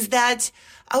Watergate is that,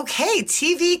 okay,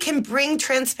 TV can bring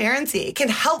transparency, can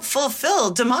help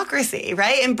fulfill democracy,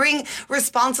 right? And bring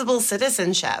responsible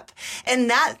citizenship. And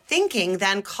that thinking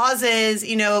then causes,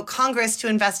 Congress to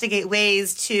investigate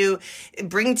ways to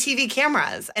bring TV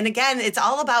cameras. And again, it's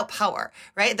all about power,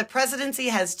 right? The presidency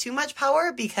has too much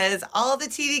power because all the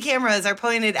TV cameras are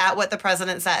pointed at what the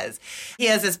president says. He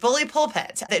has this bully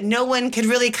pulpit that no one could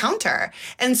really counter.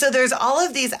 And so there's all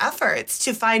of these efforts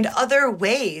to find other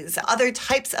ways, other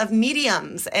types of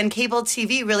mediums. And cable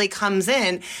TV really comes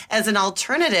in as an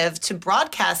alternative to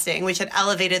broadcasting, which had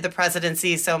elevated the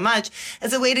presidency so much,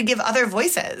 as a way to give other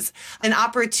voices an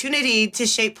opportunity to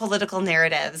shape political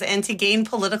narratives and to gain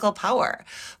political power.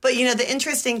 But, the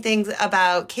interesting thing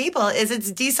about cable is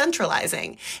it's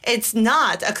decentralizing. It's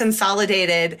not a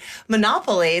consolidated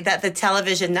monopoly that the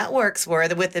television networks were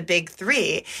with the big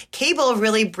three. Cable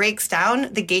really breaks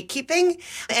down the gatekeeping,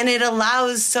 and it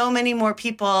allows so many more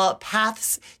people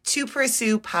paths to pursue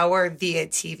to power via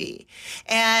TV.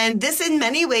 And this in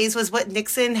many ways was what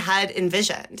Nixon had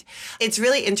envisioned. It's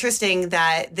really interesting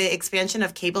that the expansion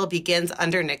of cable begins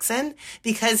under Nixon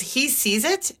because he sees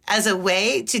it as a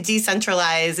way to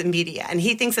decentralize media. And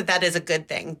he thinks that that is a good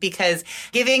thing because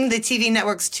giving the TV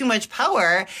networks too much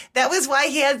power, that was why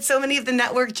he had so many of the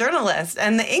network journalists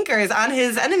and the anchors on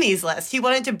his enemies list. He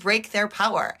wanted to break their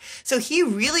power. So he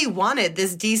really wanted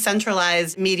this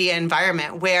decentralized media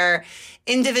environment where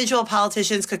individual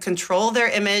politicians could control their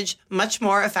image much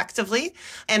more effectively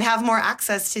and have more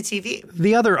access to TV.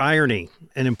 The other irony,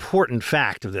 an important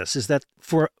fact of this, is that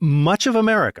for much of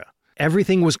America,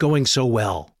 everything was going so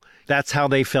well. That's how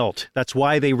they felt. That's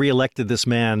why they reelected this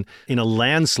man in a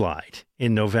landslide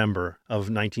in November of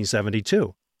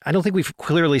 1972. I don't think we've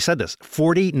clearly said this.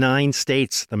 49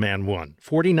 states the man won.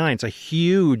 49. It's a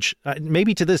huge,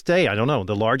 maybe to this day, I don't know,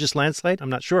 the largest landslide? I'm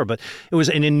not sure. But it was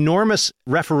an enormous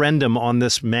referendum on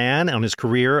this man, on his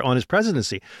career, on his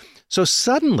presidency. So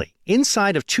suddenly,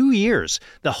 inside of 2 years,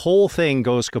 the whole thing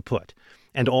goes kaput.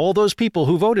 And all those people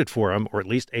who voted for him, or at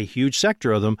least a huge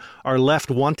sector of them, are left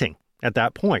wanting at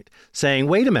that point, saying,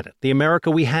 wait a minute, the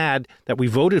America we had that we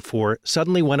voted for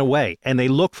suddenly went away. And they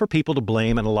look for people to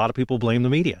blame, and a lot of people blame the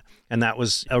media. And that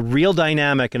was a real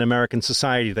dynamic in American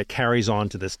society that carries on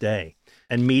to this day.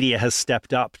 And media has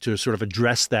stepped up to sort of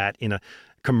address that in a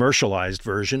commercialized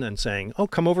version and saying, oh,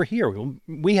 come over here,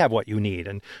 we have what you need.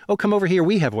 And, oh, come over here,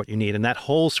 we have what you need. And that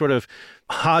whole sort of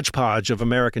hodgepodge of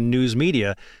American news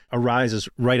media arises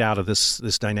right out of this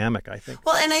dynamic, I think.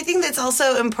 Well, and I think that's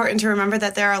also important to remember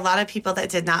that there are a lot of people that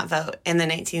did not vote in the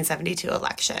 1972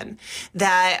 election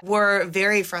that were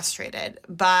very frustrated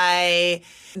by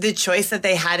the choice that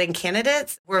they had in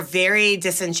candidates, were very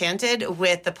disenchanted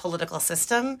with the political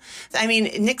system. I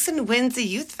mean, Nixon wins the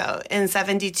youth vote in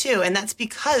 72, and that's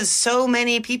because so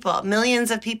many people, millions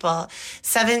of people,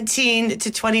 17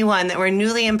 to 21 that were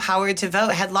newly empowered to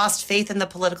vote had lost faith in the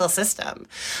political system.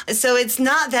 So it's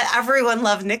not that everyone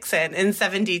loved Nixon in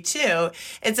 72.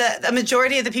 It's a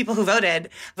majority of the people who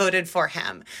voted for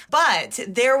him. But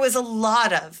there was a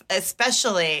lot of,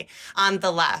 especially on the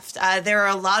left, there are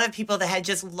a lot of people that had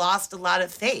just lost a lot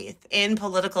of faith in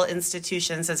political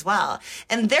institutions as well.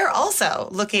 And they're also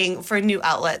looking for new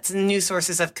outlets and new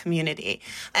sources of community.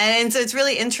 And so it's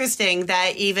really interesting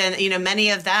that even,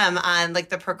 many of them on like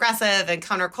the progressive and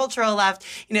countercultural left,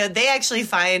 they actually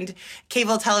find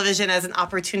cable television as an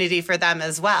opportunity for them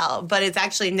as well. But it's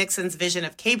actually Nixon's vision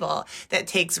of cable that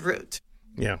takes root.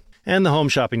 Yeah. And the Home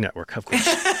Shopping Network, of course.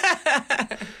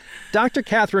 Dr.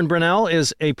 Catherine Brunell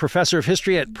is a professor of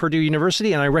history at Purdue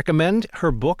University, and I recommend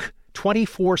her book,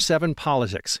 24/7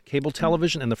 Politics, Cable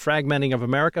Television and the Fragmenting of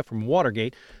America from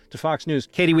Watergate to Fox News.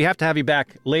 Katie, we have to have you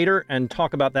back later and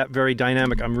talk about that very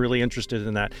dynamic. I'm really interested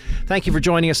in that. Thank you for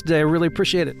joining us today. I really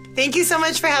appreciate it. Thank you so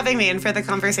much for having me and for the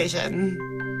conversation.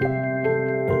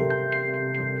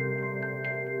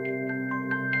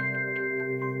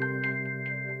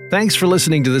 Thanks for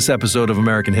listening to this episode of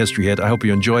American History Hit. I hope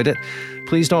you enjoyed it.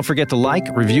 Please don't forget to like,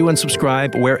 review, and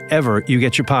subscribe wherever you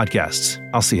get your podcasts.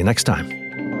 I'll see you next time.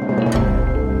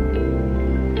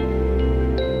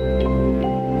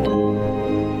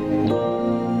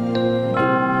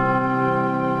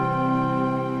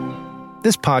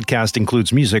 This podcast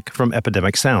includes music from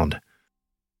Epidemic Sound.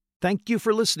 Thank you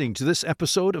for listening to this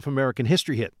episode of American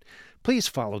History Hit. Please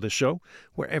follow this show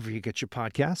wherever you get your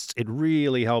podcasts. It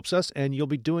really helps us, and you'll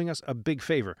be doing us a big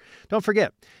favor. Don't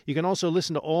forget, you can also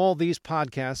listen to all these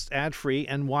podcasts ad-free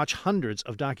and watch hundreds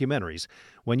of documentaries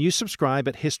when you subscribe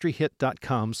at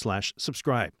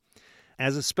historyhit.com/subscribe.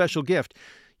 As a special gift,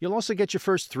 you'll also get your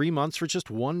first 3 months for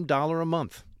just $1 a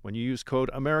month when you use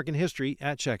code American History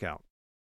at checkout.